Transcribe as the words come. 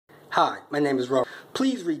Hi, my name is Robert.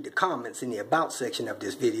 Please read the comments in the About section of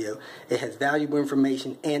this video. It has valuable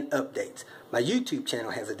information and updates. My YouTube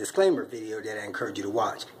channel has a disclaimer video that I encourage you to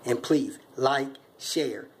watch. And please like,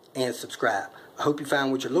 share, and subscribe. I hope you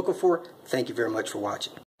found what you're looking for. Thank you very much for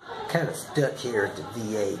watching. Kind of stuck here at the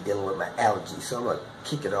VA dealing with my allergies, so I'm going to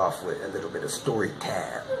kick it off with a little bit of story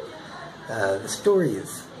time. The story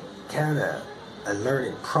is kind of a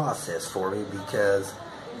learning process for me because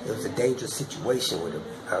it was a dangerous situation with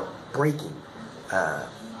a braking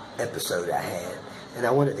episode I had, and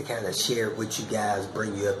I wanted to kind of share it with you guys,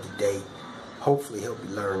 bring you up to date, hopefully help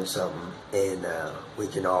you learn something, and we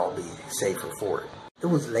can all be safer for it. It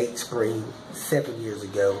was late spring, 7 years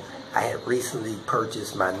ago. I had recently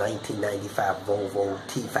purchased my 1995 Volvo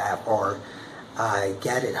T5R. I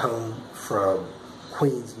got it home from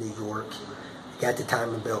Queens, New York, got the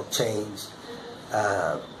timing belt changed,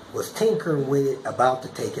 was tinkering with it, about to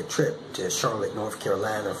take a trip to Charlotte, North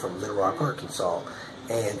Carolina from Little Rock, Arkansas,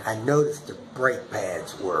 and I noticed the brake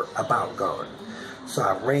pads were about gone. So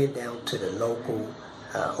I ran down to the local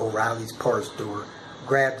O'Reilly's parts store,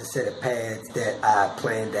 grabbed a set of pads that I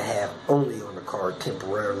planned to have only on the car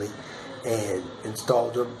temporarily, and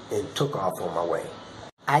installed them and took off on my way.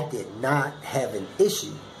 I did not have an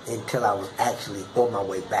issue until I was actually on my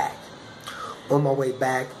way back. On my way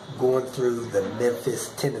back, going through the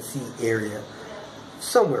Memphis, Tennessee area,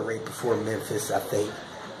 somewhere right before Memphis, I think.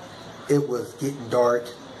 It was getting dark.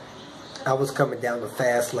 I was coming down the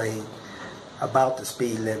fast lane, about the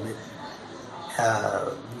speed limit.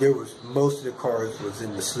 Most of the cars was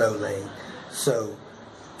in the slow lane. So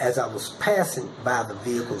as I was passing by the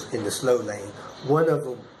vehicles in the slow lane, one of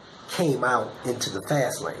them came out into the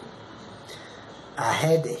fast lane. I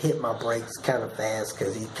had to hit my brakes kind of fast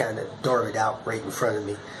because he kind of darted out right in front of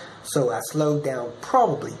me. So I slowed down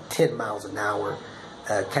probably 10 miles an hour,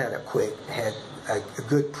 kind of quick, had a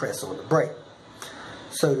good press on the brake.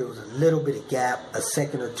 So there was a little bit of gap, a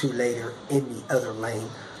second or two later, in the other lane.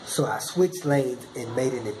 So I switched lanes and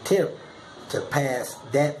made an attempt to pass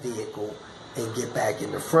that vehicle and get back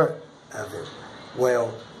in the front of it.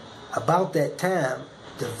 Well, about that time,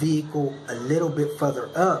 the vehicle a little bit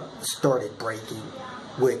further up started braking,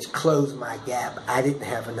 which closed my gap. I didn't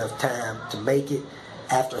have enough time to make it.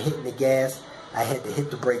 After hitting the gas, I had to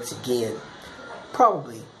hit the brakes again,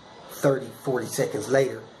 probably 30, 40 seconds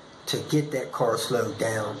later, to get that car slowed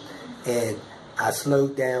down. And I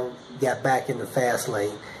slowed down, got back in the fast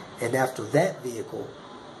lane, and after that vehicle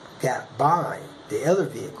got by the other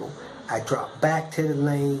vehicle, I dropped back to the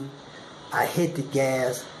lane, I hit the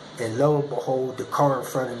gas, and lo and behold, the car in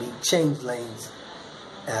front of me changed lanes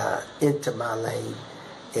into my lane,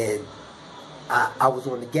 and I was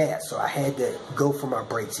on the gas, so I had to go for my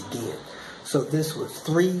brakes again. So this was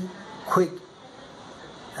 3 quick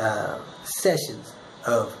sessions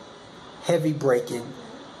of heavy braking,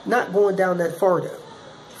 not going down that far though,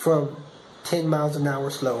 from 10 miles an hour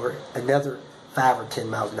slower, another 5 or 10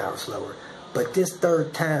 miles an hour slower. But this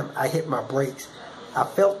third time I hit my brakes, I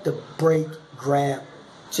felt the brake grab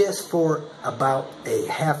just for about a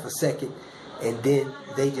half a second, and then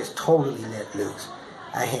they just totally let loose.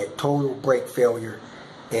 I had total brake failure,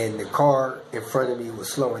 and the car in front of me was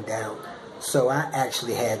slowing down, so I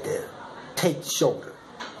actually had to take the shoulder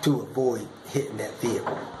to avoid hitting that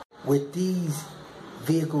vehicle. With these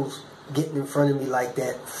vehicles getting in front of me like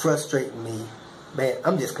that, frustrating me, man,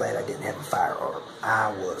 I'm just glad I didn't have a firearm.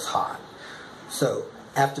 I was hot. So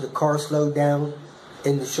after the car slowed down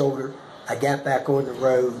in the shoulder, I got back on the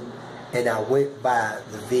road, and I went by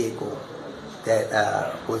the vehicle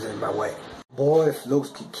that was in my way. Boy, if looks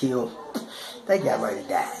could kill, they got ready to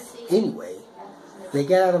die. Anyway, they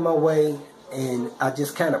got out of my way, and I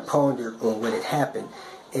just kind of pondered on what had happened,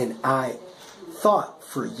 and I thought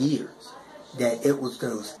for years that it was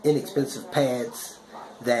those inexpensive pads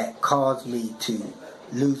that caused me to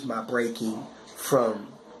lose my braking from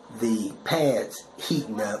the pads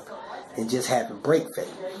heating up and just having brake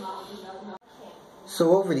failure.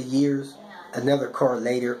 So over the years, another car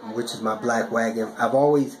later, which is my black wagon, I've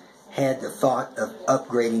always had the thought of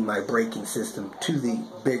upgrading my braking system to the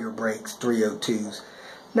bigger brakes, 302s.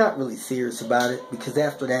 Not really serious about it, because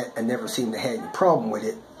after that I never seemed to have any problem with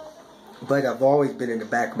it, but I've always been in the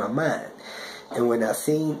back of my mind. And when I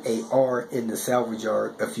seen a R in the salvage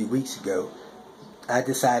yard a few weeks ago, I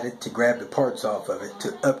decided to grab the parts off of it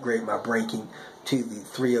to upgrade my braking to the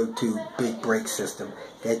 302 big brake system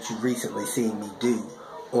that you recently seen me do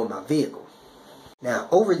on my vehicle. Now,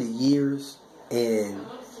 over the years and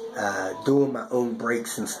doing my own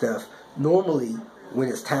brakes and stuff, normally when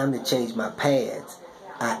it's time to change my pads,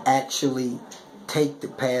 I actually take the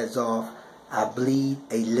pads off, I bleed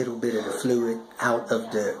a little bit of the fluid out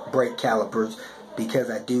of the brake calipers because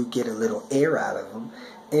I do get a little air out of them,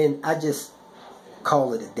 and I just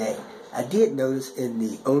call it a day. I did notice in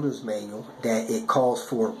the owner's manual that it calls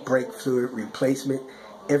for brake fluid replacement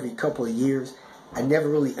every couple of years. I never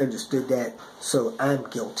really understood that, so I'm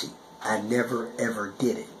guilty. I never ever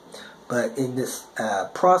did it. But in this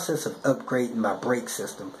process of upgrading my brake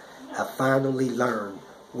system, I finally learned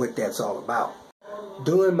what that's all about.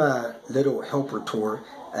 Doing my little helper tour,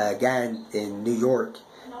 a guy in New York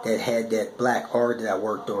that had that black R that I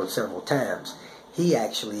worked on several times, he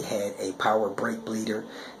actually had a power brake bleeder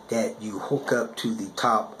that you hook up to the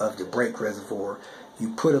top of the brake reservoir. You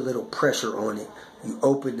put a little pressure on it, you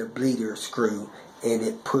open the bleeder screw, and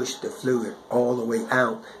it pushed the fluid all the way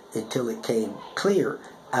out until it came clear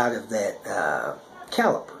out of that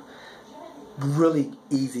caliper. Really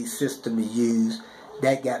easy system to use.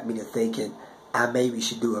 That got me to thinking I maybe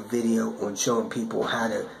should do a video on showing people how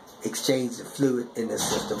to exchange the fluid in the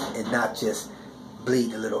system and not just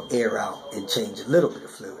bleed a little air out and change a little bit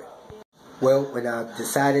of fluid. Well, when I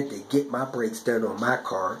decided to get my brakes done on my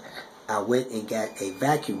car, I went and got a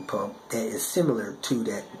vacuum pump that is similar to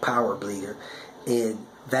that power bleeder and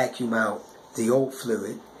vacuum out the old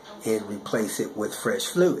fluid and replace it with fresh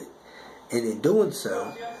fluid. And in doing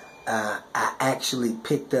so, I actually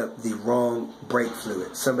picked up the wrong brake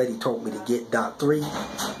fluid. Somebody told me to get DOT 3.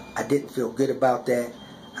 I didn't feel good about that.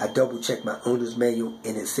 I double checked my owner's manual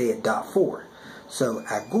and it said DOT 4. So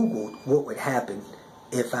I Googled what would happen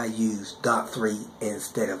if I used DOT 3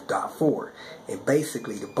 instead of DOT 4. And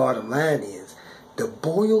basically the bottom line is the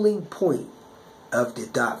boiling point of the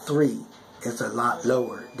DOT 3 is a lot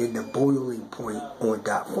lower than the boiling point on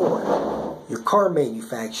DOT 4. Your car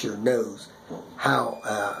manufacturer knows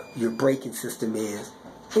how your braking system is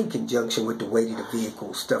in conjunction with the weight of the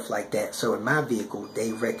vehicle, stuff like that. So in my vehicle,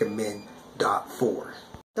 they recommend DOT 4.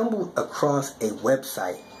 I stumbled across a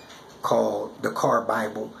website called The Car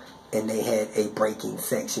Bible, and they had a braking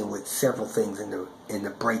section with several things in the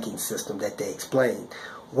braking system that they explained.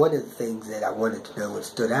 One of the things that I wanted to know and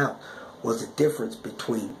stood out was the difference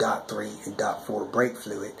between DOT 3 and DOT 4 brake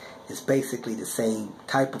fluid. It's basically the same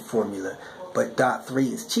type of formula, but DOT 3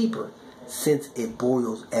 is cheaper since it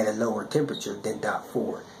boils at a lower temperature than DOT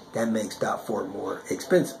 4. That makes DOT 4 more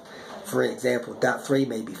expensive. For example, DOT 3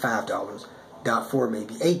 may be $5, DOT 4 may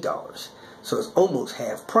be $8. So it's almost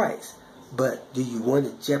half price. But do you want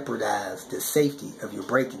to jeopardize the safety of your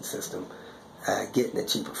braking system getting a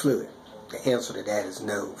cheaper fluid? The answer to that is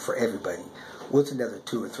no for everybody. What's another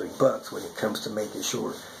 $2 or $3 when it comes to making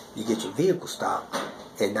sure you get your vehicle stopped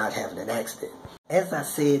and not having an accident? As I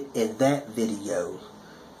said in that video,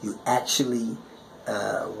 you actually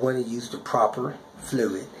want to use the proper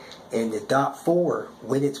fluid. And the DOT 4,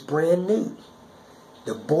 when it's brand new,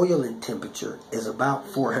 the boiling temperature is about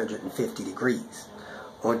 450 degrees.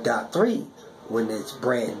 On DOT 3, when it's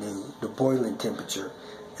brand new, the boiling temperature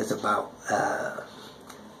is about,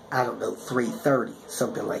 330,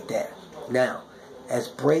 something like that. Now, as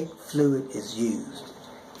brake fluid is used,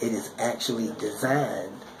 it is actually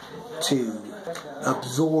designed to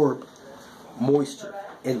absorb moisture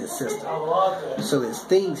in the system. So as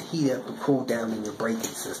things heat up and cool down in your braking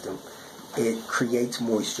system, it creates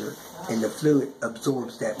moisture and the fluid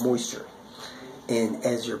absorbs that moisture. And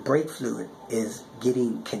as your brake fluid is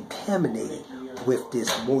getting contaminated with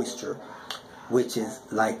this moisture, which is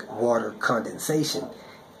like water condensation,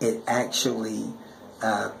 it actually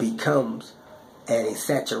becomes at a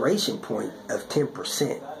saturation point of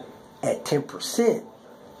 10%. At 10%,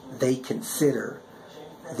 they consider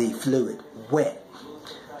the fluid wet.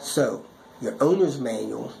 So your owner's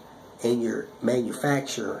manual and your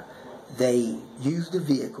manufacturer, they use the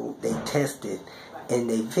vehicle, they test it, and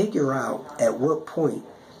they figure out at what point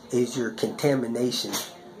is your contamination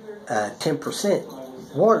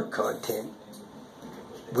 10% water content,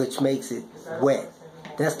 which makes it wet.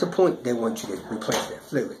 That's the point they want you to replace that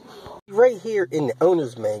fluid. Right here in the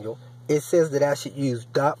owner's manual, it says that I should use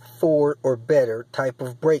DOT 4 or better type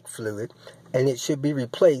of brake fluid, and it should be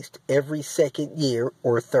replaced every second year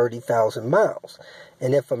or 30,000 miles.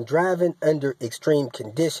 And if I'm driving under extreme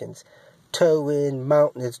conditions, towing,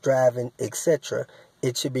 mountainous driving, etc.,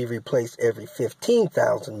 it should be replaced every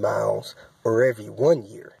 15,000 miles or every 1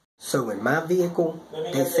 year. So in my vehicle,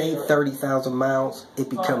 they say 30,000 miles, it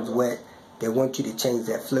becomes wet. They want you to change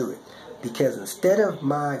that fluid. Because instead of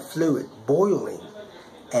my fluid boiling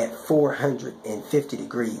at 450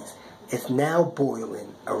 degrees, it's now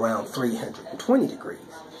boiling around 320 degrees.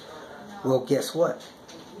 Well, guess what?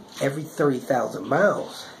 Every 30,000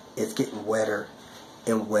 miles, it's getting wetter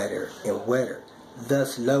and wetter and wetter,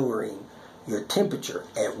 thus lowering your temperature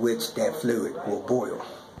at which that fluid will boil.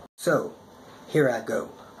 So, here I go.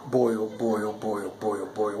 Boil, boil, boil, boil,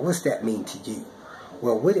 boil. What's that mean to you?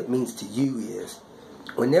 Well, what it means to you is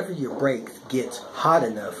whenever your brake gets hot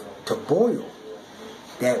enough to boil,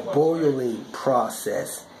 that boiling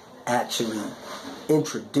process actually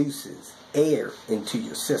introduces air into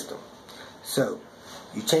your system. So,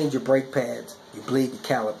 you change your brake pads, you bleed the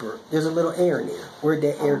caliper, there's a little air in there. Where'd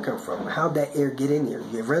that air come from? How'd that air get in there?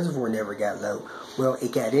 Your reservoir never got low. Well,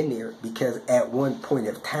 it got in there because at one point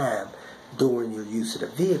of time during your use of the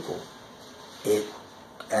vehicle, it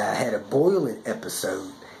had a boiling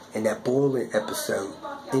episode, and that boiling episode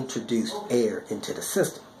introduced air into the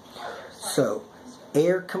system. So,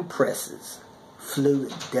 air compresses,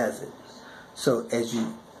 fluid doesn't. So, as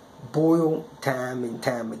you boil time and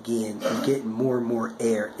time again, you're getting more and more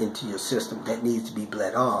air into your system that needs to be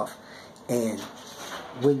bled off. And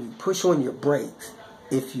when you push on your brakes,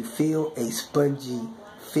 if you feel a spongy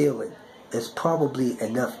feeling, it's probably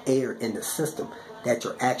enough air in the system that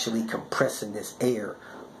you're actually compressing this air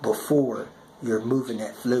before you're moving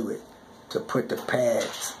that fluid to put the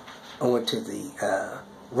pads onto the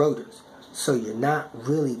rotors. So you're not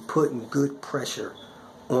really putting good pressure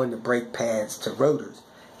on the brake pads to rotors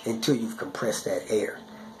until you've compressed that air.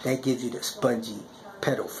 That gives you the spongy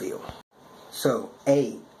pedal feel. So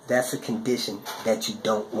A, that's a condition that you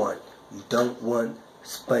don't want. You don't want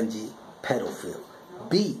spongy pedal feel.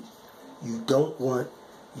 B, you don't want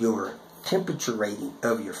your temperature rating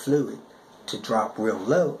of your fluid to drop real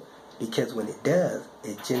low, because when it does,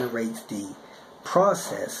 it generates the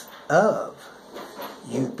process of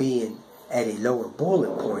you being at a lower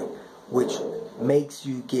boiling point, which makes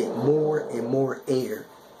you get more and more air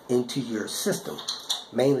into your system,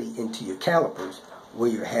 mainly into your calipers, where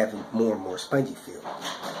you're having more and more spongy feel.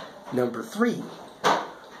 Number 3,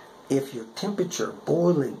 if your temperature,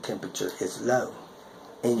 boiling temperature, is low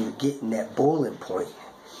and you're getting that boiling point,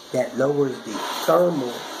 that lowers the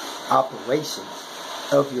thermal operation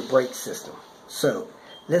of your brake system. So,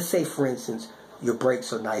 let's say for instance, your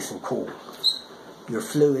brakes are nice and cool. Your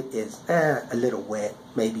fluid is a little wet,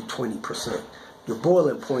 maybe 20%. Your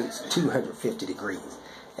boiling point's 250 degrees.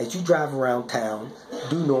 As you drive around town,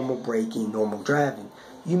 do normal braking, normal driving,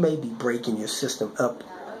 you may be braking your system up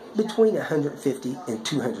between 150 and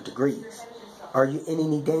 200 degrees. Are you in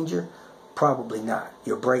any danger? Probably not.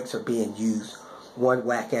 Your brakes are being used one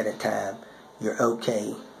whack at a time. You're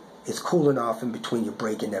okay. It's cooling off in between your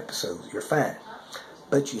braking episodes. You're fine.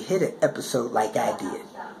 But you hit an episode like I did,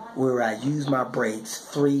 where I used my brakes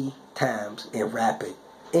 3 times in rapid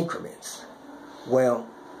increments. Well,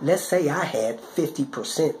 let's say I had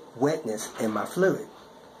 50% wetness in my fluid.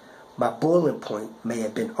 My boiling point may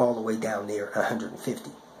have been all the way down there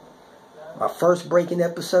 150. My first braking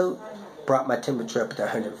episode brought my temperature up to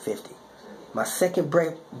 150. My second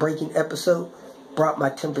braking episode brought my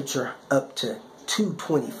temperature up to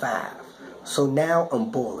 225. So now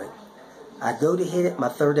I'm boiling. I go to hit it, my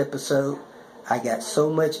third episode, I got so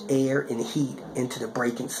much air and heat into the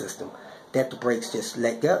braking system that the brakes just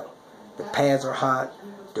let go. The pads are hot,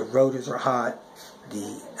 the rotors are hot,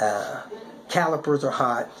 the calipers are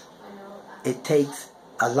hot. It takes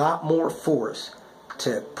a lot more force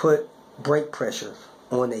to put brake pressure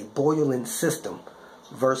on a boiling system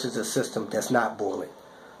versus a system that's not boiling.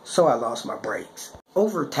 So I lost my brakes.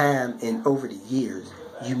 Over time and over the years,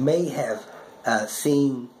 you may have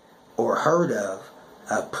seen or heard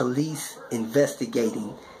of police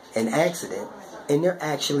investigating an accident, and there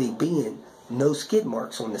actually being no skid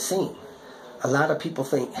marks on the scene. A lot of people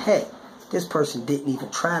think, hey, this person didn't even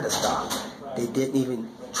try to stop. They didn't even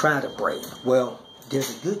try to brake. Well,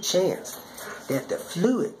 there's a good chance that the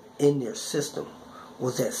fluid in their system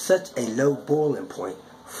was at such a low boiling point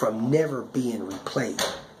from never being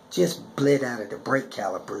replaced, just bled out of the brake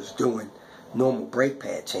calipers doing normal brake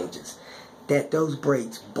pad changes, that those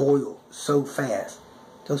brakes boiled so fast,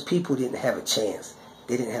 those people didn't have a chance.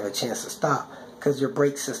 They didn't have a chance to stop because their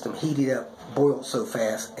brake system heated up, boiled so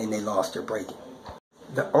fast, and they lost their braking.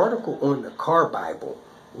 The article on the Car Bible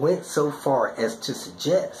went so far as to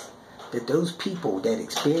suggest that those people that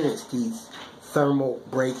experience these thermal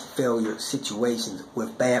brake failure situations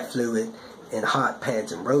with bad fluid and hot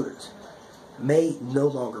pads and rotors may no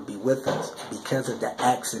longer be with us because of the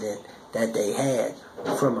accident that they had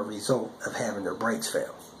from a result of having their brakes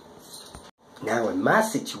fail. Now in my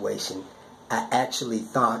situation, I actually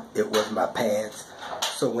thought it was my pads.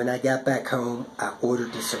 So when I got back home, I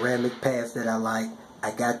ordered the ceramic pads that I like.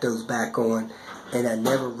 I got those back on, and I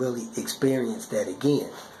never really experienced that again.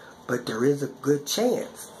 But there is a good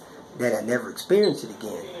chance that I never experienced it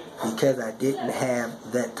again because I didn't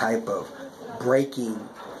have that type of braking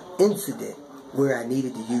incident where I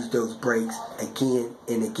needed to use those brakes again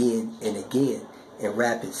and again and again in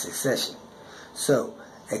rapid succession. So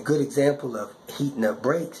a good example of heating up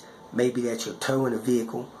brakes may be that you're towing a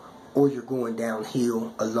vehicle or you're going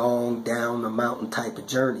downhill, along down a mountain type of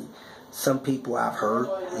journey. Some people I've heard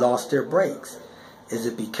lost their brakes. Is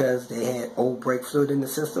it because they had old brake fluid in the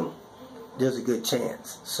system? There's a good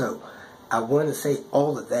chance. So I want to say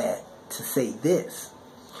all of that to say this.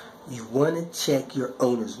 You want to check your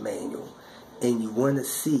owner's manual and you want to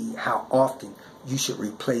see how often you should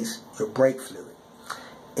replace your brake fluid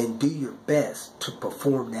and do your best to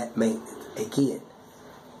perform that maintenance. Again,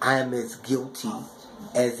 I'm as guilty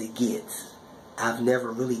as it gets. I've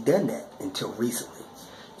never really done that until recently.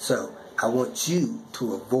 So I want you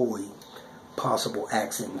to avoid possible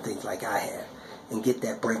accident and things like I have, and get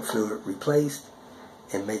that brake fluid replaced,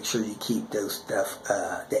 and make sure you keep those stuff,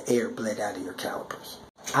 the air bled out of your calipers.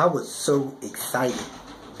 I was so excited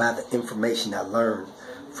by the information I learned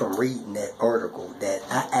from reading that article that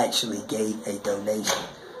I actually gave a donation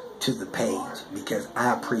to the page, because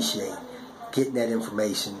I appreciate getting that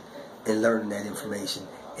information and learning that information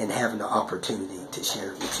and having the opportunity to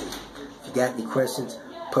share it with you. If you got any questions,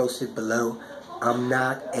 post it below. I'm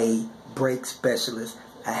not a brake specialist.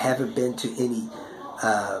 I haven't been to any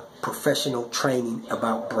professional training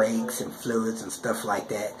about brakes and fluids and stuff like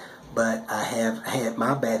that, but I have had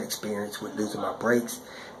my bad experience with losing my brakes,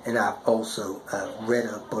 and I've also read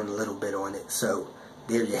up on a little bit on it. So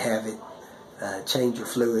there you have it. Change your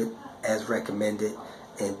fluid as recommended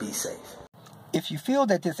and be safe. If you feel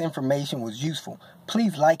that this information was useful,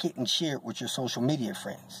 please like it and share it with your social media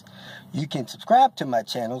friends. You can subscribe to my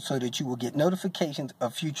channel so that you will get notifications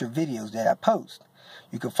of future videos that I post.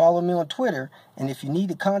 You can follow me on Twitter, and if you need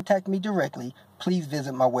to contact me directly, please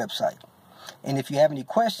visit my website. And if you have any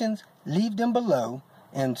questions, leave them below,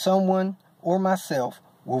 and someone or myself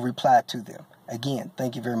will reply to them. Again,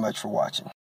 thank you very much for watching.